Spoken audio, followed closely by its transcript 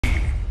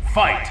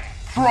Fight!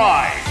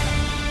 Thrive!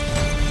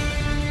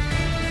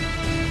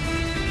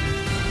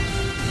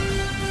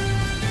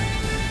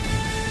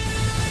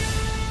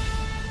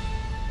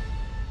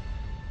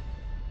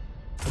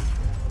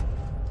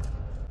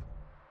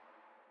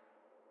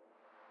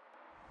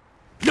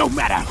 No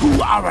matter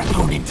who our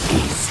opponent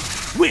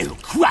is, we'll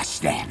crush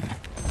them!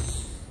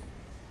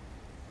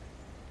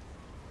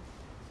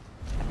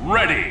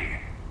 Ready!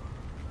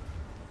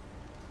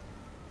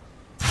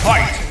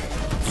 Fight!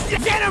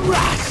 Venom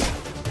Rush!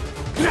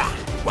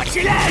 Watch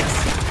your legs!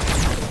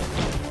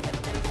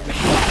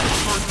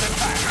 First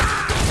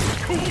attack!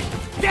 Cool!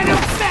 Venom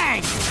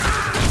Fang!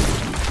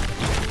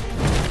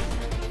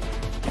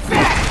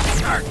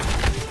 Fang!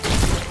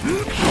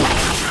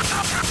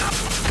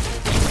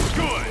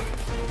 Good!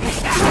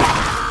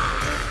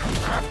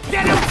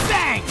 Venom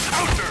Fang!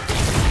 Counter!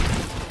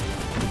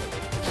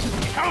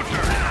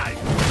 Counter!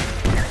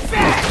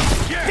 Fang!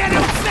 Yeah.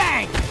 Venom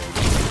Fang!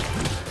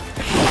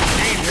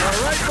 You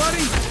alright,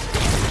 buddy?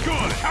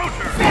 Good!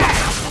 Counter! Fang!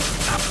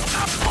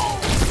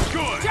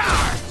 Good!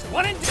 Charge!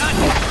 One and done!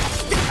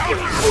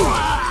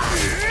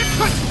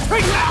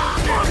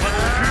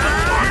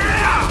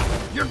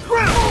 You're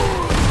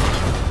ground!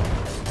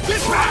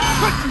 Get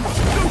back!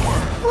 Super!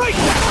 Break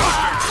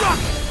that!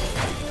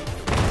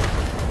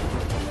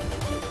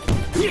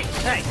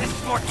 Hey, this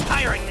is more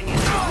tiring than you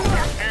think.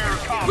 Air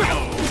combo!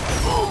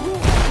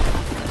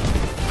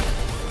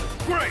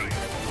 Great!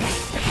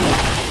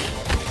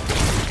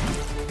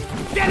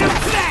 Venom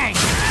Fang!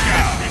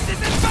 Yeah. This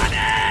isn't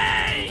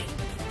funny!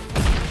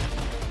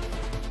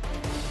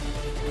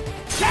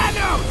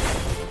 Thanos!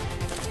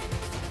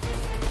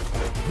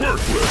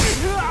 Worthless!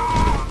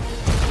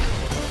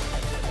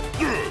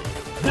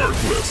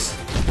 Worthless!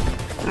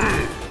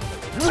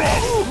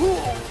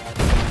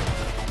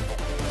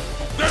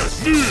 That's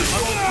new!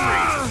 Level 3!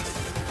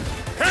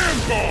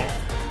 Handball!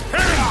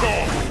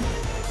 Handball!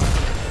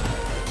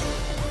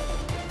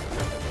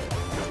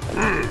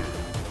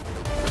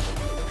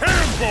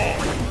 Handball!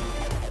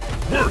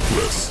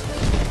 Worthless!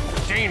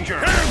 Danger!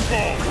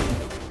 Handball!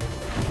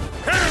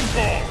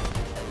 Handball!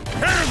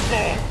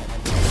 Handball!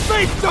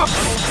 Face up!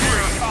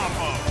 Air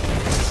combo!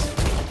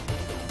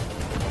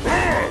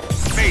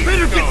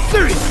 Better get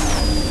serious!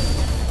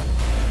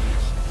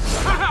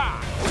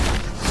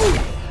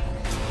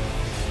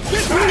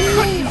 Get back!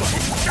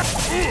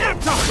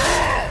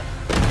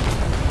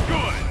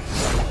 Good!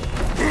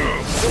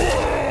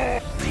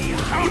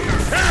 Counter!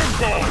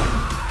 Handball!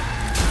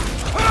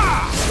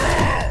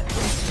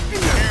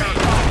 Air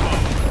combo!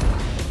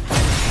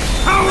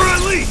 Power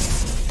unleashed!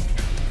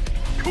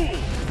 Cool!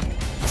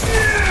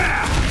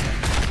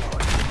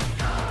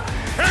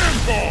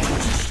 Handball!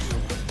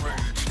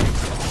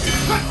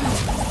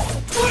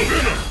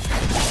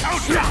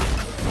 Counter!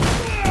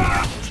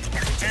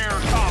 Air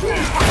combo!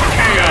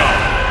 KO!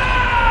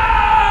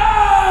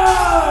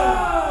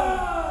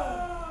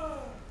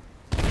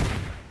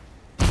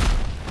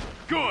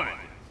 Good!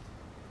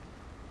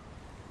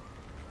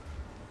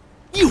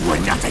 You were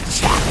not a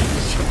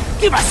challenge!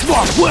 Give us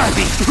more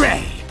worthy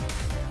prey!